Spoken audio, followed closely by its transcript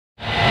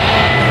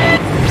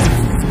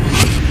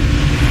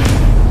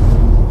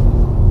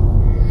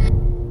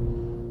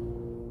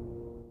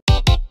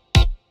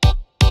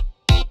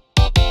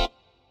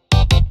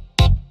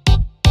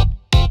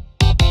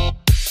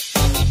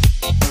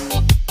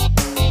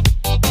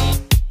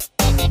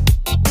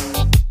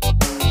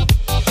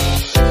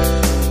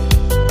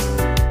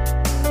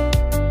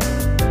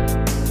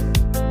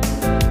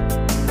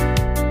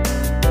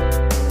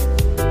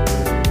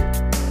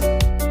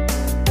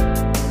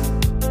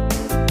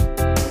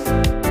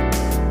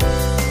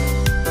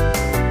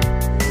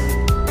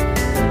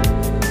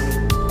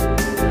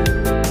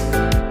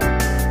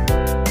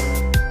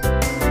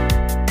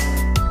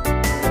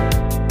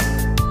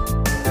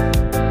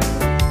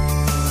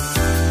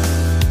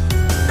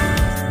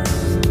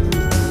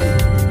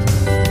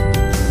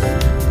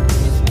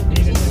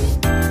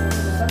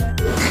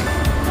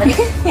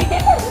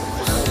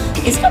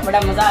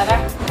मजा आ रहा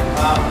है।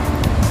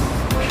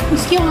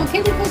 उसकी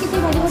आंखें देखो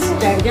कितनी बड़ी बड़ी।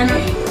 बैठ जाना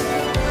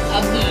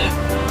अब।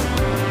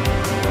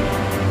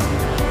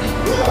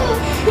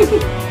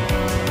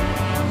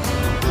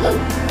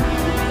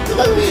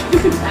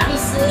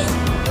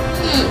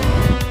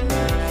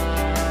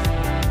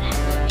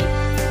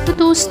 तो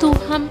दोस्तों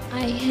हम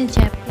आए हैं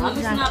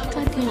जयपुर राखी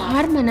का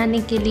त्यौहार मनाने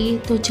के लिए।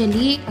 तो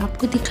चलिए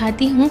आपको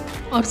दिखाती हूँ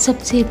और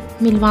सबसे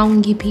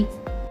मिलवाऊंगी भी।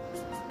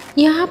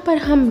 यहाँ पर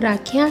हम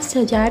राखियाँ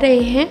सजा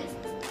रहे हैं।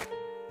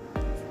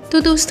 तो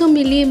दोस्तों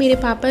मिलिए मेरे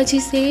पापा जी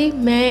से।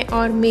 मैं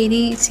और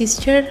मेरी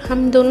सिस्टर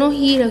हम दोनों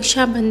ही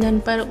रक्षाबंधन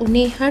पर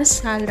उन्हें हर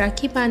साल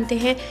राखी बांधते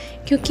हैं,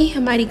 क्योंकि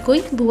हमारी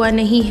कोई बुआ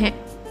नहीं है।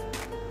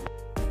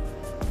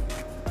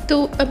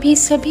 तो अभी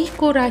सभी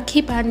को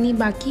राखी बांधनी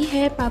बाकी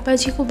है। पापा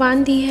जी को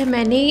बांध दी है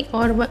मैंने,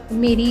 और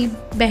मेरी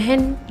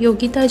बहन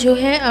योगिता जो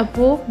है अब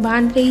वो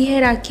बांध रही है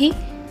राखी।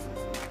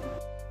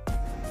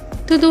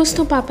 तो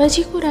दोस्तों पापा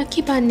जी को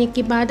राखी बांधने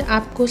के बाद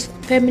आपको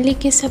फैमिली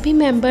के सभी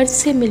मेंबर्स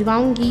से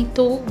मिलवाऊंगी।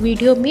 तो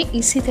वीडियो में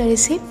इसी तरह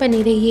से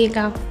बने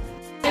रहिएगा।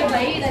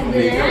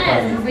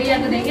 भैया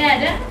को देंगे,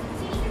 आजा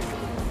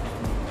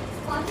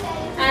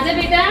आजा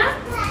बेटा,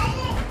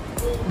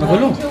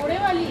 बोलो छोड़े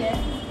वाली है।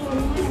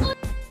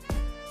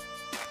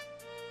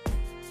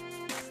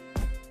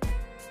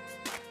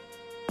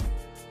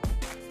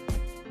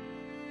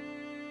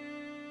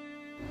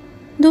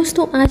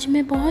 दोस्तों आज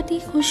मैं बहुत ही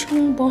खुश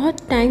हूँ। बहुत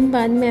टाइम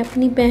बाद मैं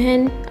अपनी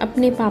बहन,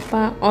 अपने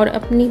पापा और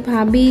अपनी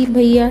भाभी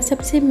भैया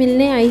सबसे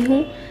मिलने आई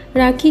हूँ।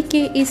 राखी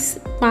के इस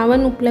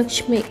पावन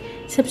उपलक्ष्य में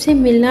सबसे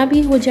मिलना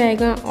भी हो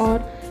जाएगा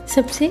और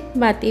सबसे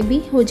बातें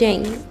भी हो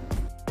जाएंगी।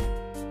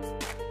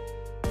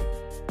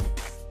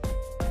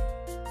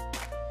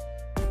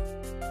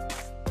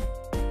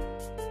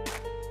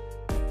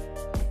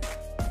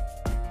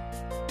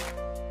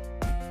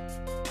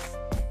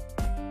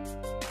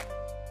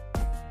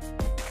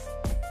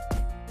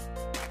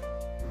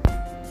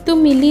 तो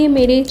मिलिए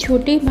मेरे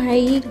छोटे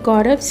भाई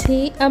गौरव से।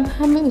 अब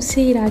हम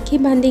उसे राखी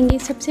बांधेंगे।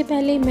 सबसे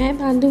पहले मैं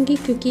बांधूंगी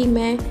क्योंकि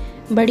मैं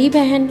बड़ी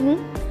बहन हूँ।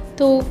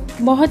 तो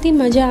बहुत ही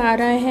मज़ा आ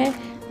रहा है।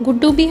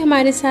 गुड्डू भी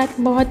हमारे साथ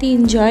बहुत ही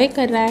इंजॉय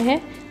कर रहा है।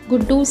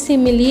 गुड्डू से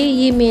मिलिए,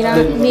 ये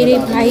मेरे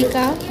भाई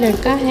का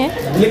लड़का है।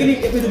 लेकिन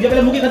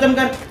पहले मुक्की खत्म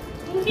कर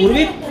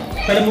पूर्वी,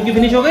 पहले मुक्की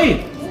फिनिश हो गई।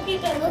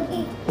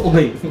 हो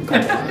गई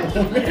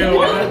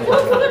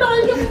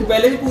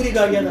पहले भी पूरी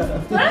गा गया था।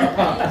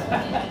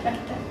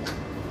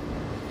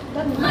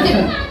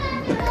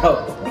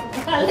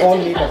 और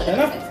नहीं करता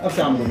ना, अब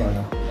शाम को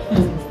गाना।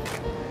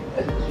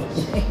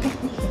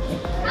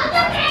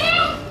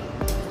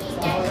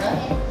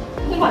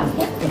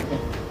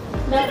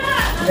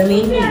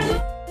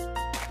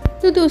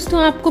 तो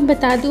दोस्तों आपको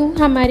बता दूं,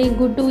 हमारे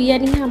गुड्डू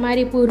यानी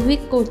हमारे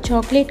पूर्विक को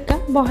चॉकलेट का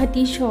बहुत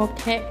ही शौक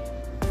है।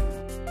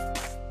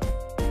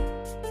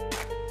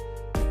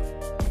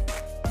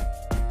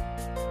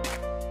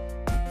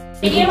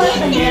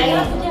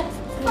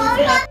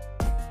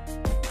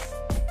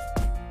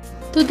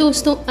 तो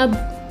दोस्तों अब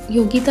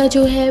योगिता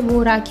जो है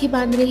वो राखी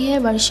बांध रही है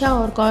वर्षा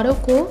और गौरव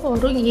को,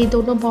 और ये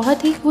दोनों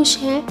बहुत ही खुश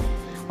हैं।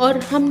 और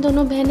हम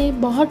दोनों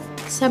बहनें बहुत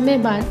समय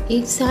बाद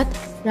एक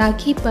साथ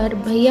राखी पर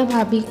भैया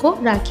भाभी को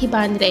राखी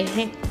बांध रहे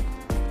हैं।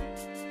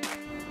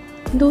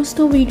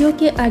 दोस्तों वीडियो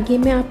के आगे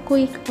मैं आपको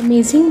एक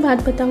अमेजिंग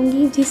बात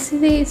बताऊंगी,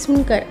 जिससे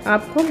सुनकर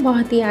आपको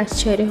बहुत ही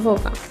आश्चर्य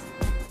होगा।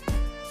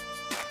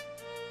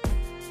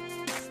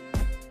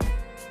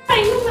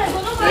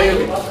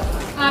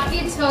 आपकी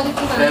इच्छा होगी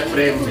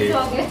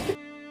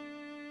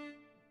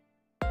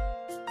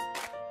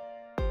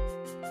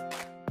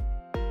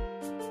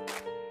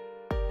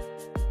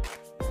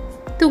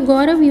तो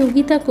गौरव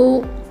योगिता को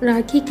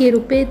राखी के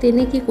रुपए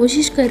देने की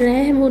कोशिश कर रहा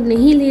है, वो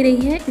नहीं ले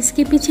रही है।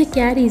 इसके पीछे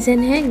क्या रीज़न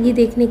है ये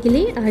देखने के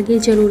लिए आगे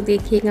ज़रूर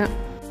देखिएगा।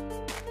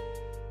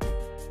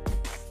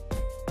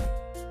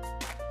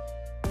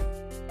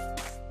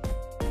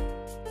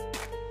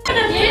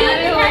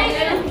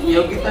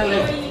 योगिता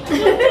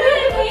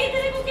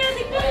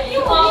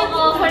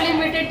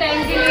लिमिटेड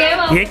टाइम के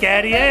लिए ये कह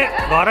रही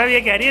है गौरव,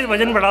 ये कह रही है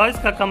वजन बढ़ाओ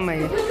इसका कम है।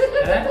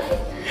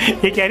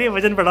 ये कह रही है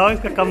वजन बढ़ाओ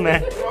इसका कम है।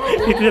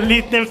 इतनी जल्दी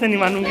इतने से नहीं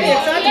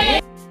मानूंगी।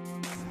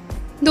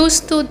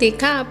 दोस्तों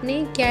देखा आपने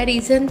क्या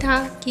रीज़न था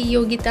कि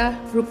योगिता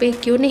रुपए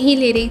क्यों नहीं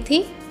ले रही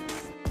थी।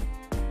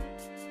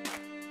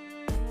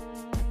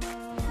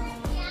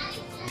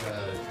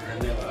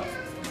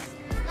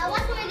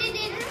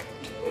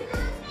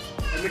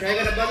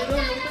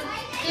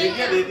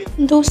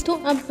 दोस्तों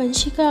अब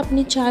वंशिका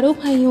अपने चारों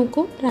भाइयों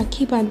को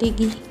राखी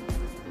बांधेगी।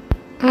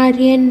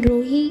 आर्यन,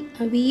 रोही,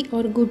 अवी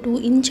और गुड्डू,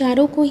 इन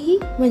चारों को ही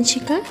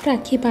वंशिका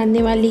राखी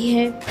बांधने वाली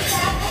है।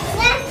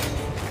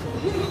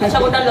 अच्छा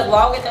गोटा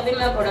लगवाओगे तभी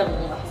मैं बड़ा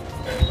दूंगा।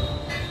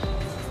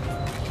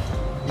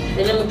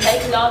 पहले मिठाई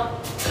खिलाओ।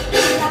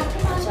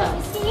 अच्छा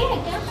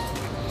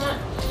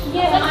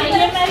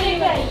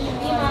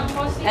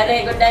अरे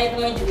गोटा ये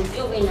तुम्हें झूठी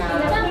हो गई ना।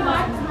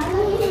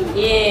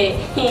 ये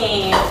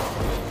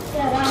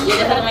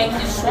देखो मैं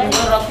कितनी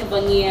सुंदर राखी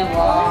बनी है।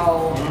 वाओ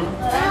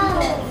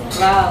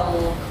वाओ,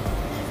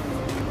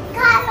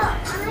 खा लो,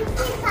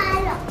 खा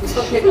लो।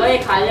 इसको फेंको, ये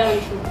खा ले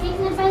उसको।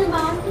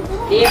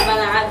 ये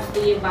बना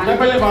तो ये बांध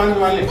पहले बांध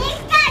वाले।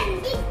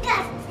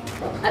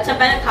 अच्छा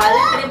पहले खा ले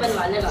फिर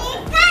बनवा लेगा।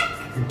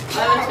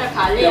 और इसका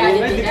खा ले यार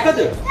ये दिक्कत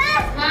है?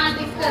 हाँ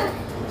दिक्कत।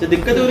 अच्छा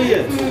दिक्कत हो रही है?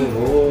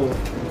 ओह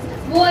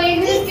वो एक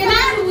दिन इसके ना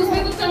शूज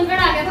में कुछ संकट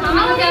आ गया था।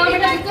 हमने कहा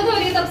बेटा दिक्कत हो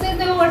रही है, तब से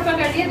इसने वो वर्ड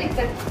पकड़ लिया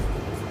दिक्कत।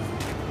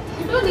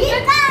 तो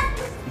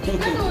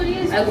दिक्कत हो रही है।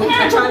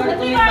 अच्छा तुम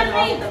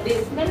बनवाओ तब भी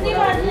गंदी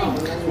बात नहीं।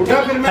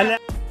 उठा फिर मैं।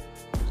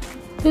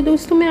 तो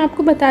दोस्तों मैं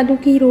आपको बता दूं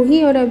कि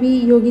रोही और अभी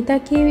योगिता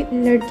के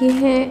लड़के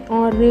हैं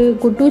और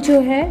गुड्डू जो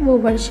है वो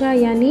वर्षा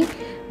यानी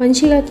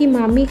वंशिका की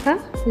मामी का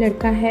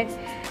लड़का है।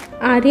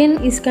 आर्यन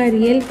इसका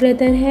रियल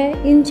ब्रदर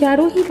है। इन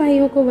चारों ही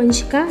भाइयों को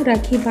वंशिका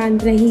राखी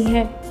बांध रही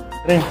है।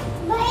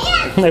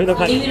 अभी तो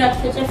खाली टीवी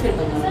रखते थे फिर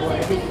बनवाओ।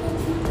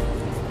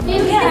 ये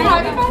इसके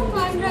आगे पास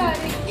मान रहा है।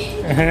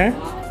 हैं?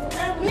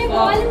 मैं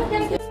बॉल में क्या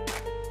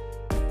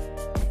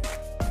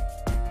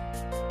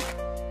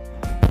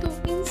तो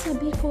इन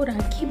सभी को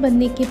राखी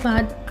बंधने के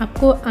बाद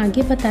आपको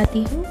आगे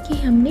बताती हूँ कि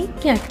हमने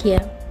क्या किया।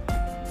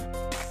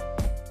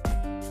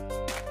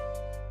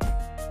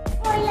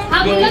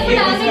 हाँ गुल्लक में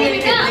डाल देंगे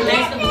बेटा।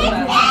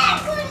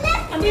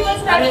 अभी बस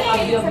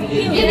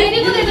ये दीदी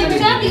को दे दो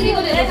बेटा, दीदी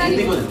को दे दो।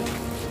 दीदी को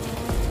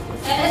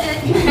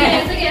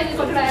ऐसे कैसे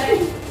पकड़ा है?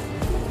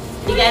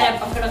 ठीक है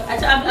पकड़ो।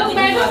 अच्छा अब लोग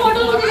बैठो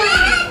फोटो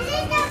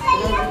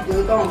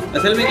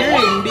असल में क्या है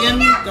इंडियन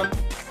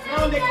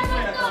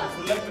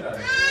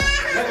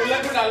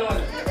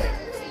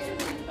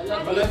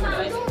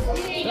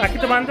राखी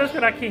तो बांधते हो उसको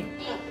राखी।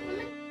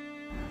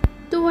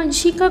 तो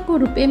वंशिका को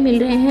रुपए मिल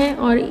रहे हैं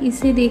और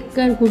इसे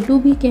देखकर गुड्डू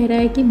भी कह रहा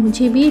है कि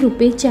मुझे भी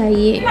रुपए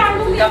चाहिए।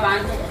 उनका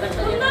बांध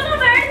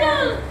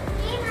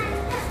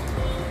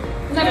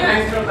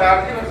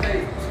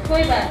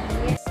कोई बात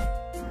नहीं।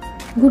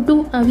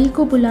 गुड्डू अभी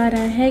को बुला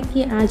रहा है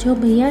कि आ जाओ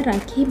भैया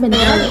राखी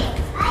बंधवा लो।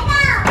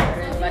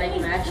 हमारे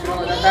एक मैच शुरू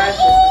हो रहा है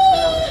तो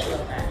थोड़ा मुश्किल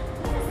होता है।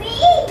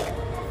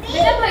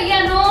 बेटा भैया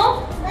नो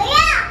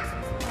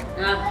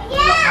हाँ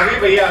अभी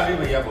भैया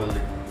बोल दे।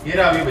 ये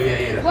रहा अभी भैया,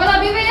 ये रहा। बोल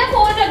अभी भैया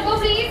फोन रखो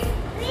प्लीज।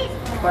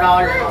 थोड़ा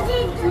और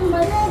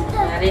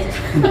अरे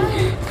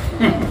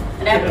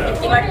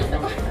कितनी बार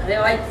अरे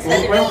भाई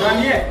सच में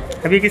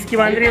अभी किसकी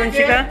बांध रही है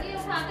वंशिका? ये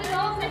उठाते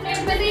रहो अपने प्लेट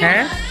में दिए।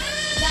 हैं?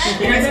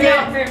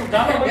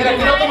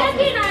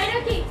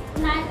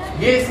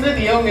 ये इसने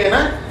दिए होंगे ना?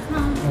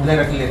 ले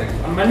रख ले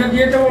रख। मैंने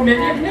दिए थे वो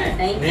मेरे अपने।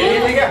 थैंक ले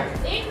ले क्या?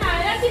 एक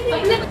नायरा की थी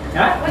अपने।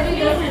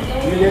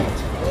 ये ले।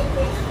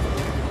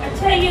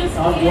 अच्छा ये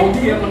आप उसकी लोग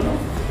भी है मतलब।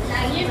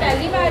 ये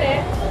पहली बार है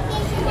इन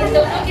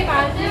दोनों के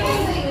बाद में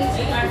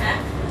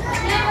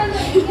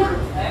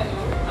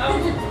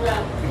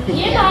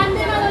ये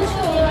बांधने वाला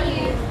शो वाली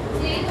है।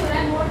 ये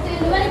थोड़ा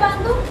मोटे वाली बांध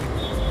दो।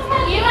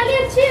 ये वाली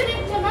अच्छी है,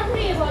 देख चमक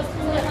रही है बहुत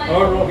सुंदर।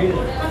 और वो भी।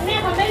 हमने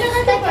हमें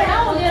लगा था बड़ा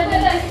हो गया।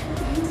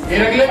 ये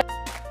रख ले।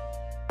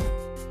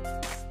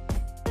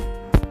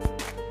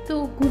 तो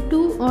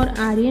गुड्डू और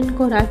आर्यन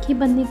को राखी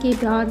बांधने के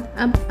बाद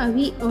अब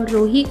अभी और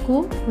रोही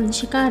को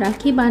वंशिका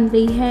राखी बांध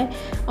रही है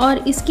और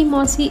इसकी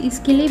मौसी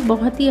इसके लिए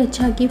बहुत ही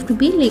अच्छा गिफ्ट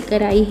भी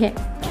लेकर आई है।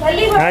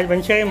 आज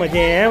वंशिका के मजे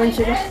हैं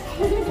वंशिका।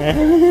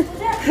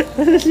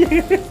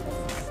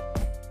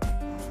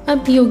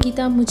 अब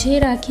योगिता मुझे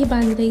राखी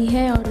बांध रही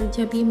है और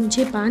जब ये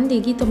मुझे बांध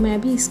देगी तो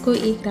मैं भी इसको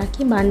एक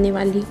राखी बांधने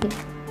वाली हूँ।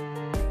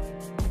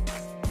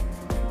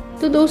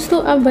 तो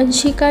दोस्तों अब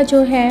वंशिका जो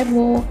है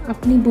वो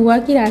अपनी बुआ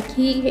की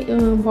राखी,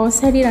 बहुत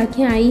सारी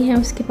राखियाँ आई हैं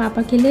उसके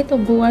पापा के लिए, तो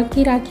बुआ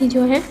की राखी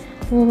जो है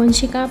वो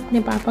वंशिका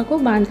अपने पापा को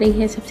बांध रही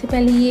है। सबसे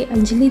पहले ये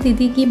अंजलि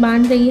दीदी की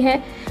बांध रही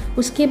है,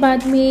 उसके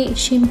बाद में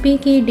शिम्पी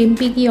की,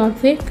 डिम्पी की और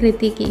फिर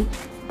कृति की।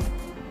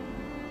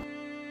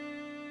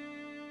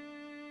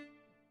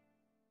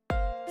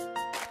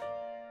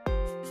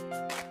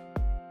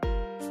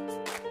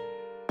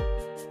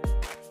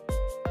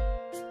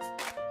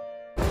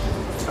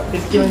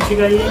 किसकी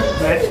वंशिका ये?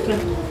 नेक्स्ट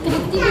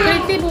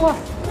कृति बुआ।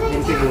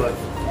 इनकी बुआ।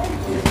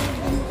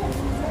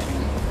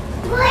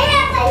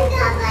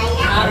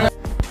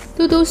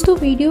 तो दोस्तों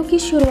वीडियो की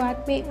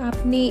शुरुआत में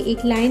आपने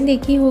एक लाइन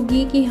देखी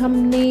होगी कि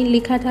हमने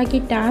लिखा था कि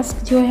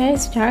टास्क जो है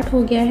स्टार्ट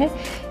हो गया है।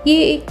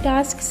 ये एक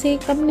टास्क से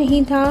कम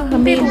नहीं था,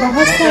 हमें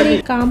बहुत सारे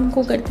काम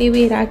को करते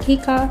हुए राखी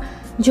का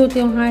जो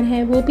त्यौहार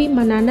है वो भी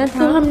मनाना था।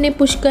 तो हमने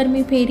पुष्कर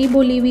में फेरी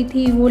बोली हुई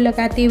थी, वो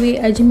लगाते हुए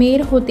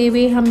अजमेर होते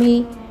हुए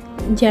हमें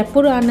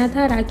जयपुर आना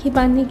था राखी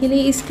बांधने के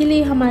लिए। इसके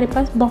लिए हमारे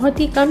पास बहुत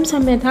ही कम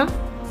समय था।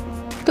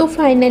 तो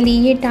फाइनली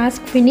ये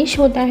टास्क फिनिश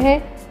होता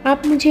है।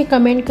 आप मुझे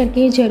कमेंट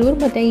करके ज़रूर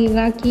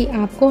बताइएगा कि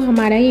आपको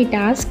हमारा ये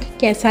टास्क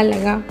कैसा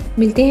लगा।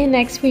 मिलते हैं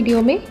नेक्स्ट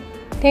वीडियो में।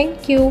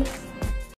 Thank you.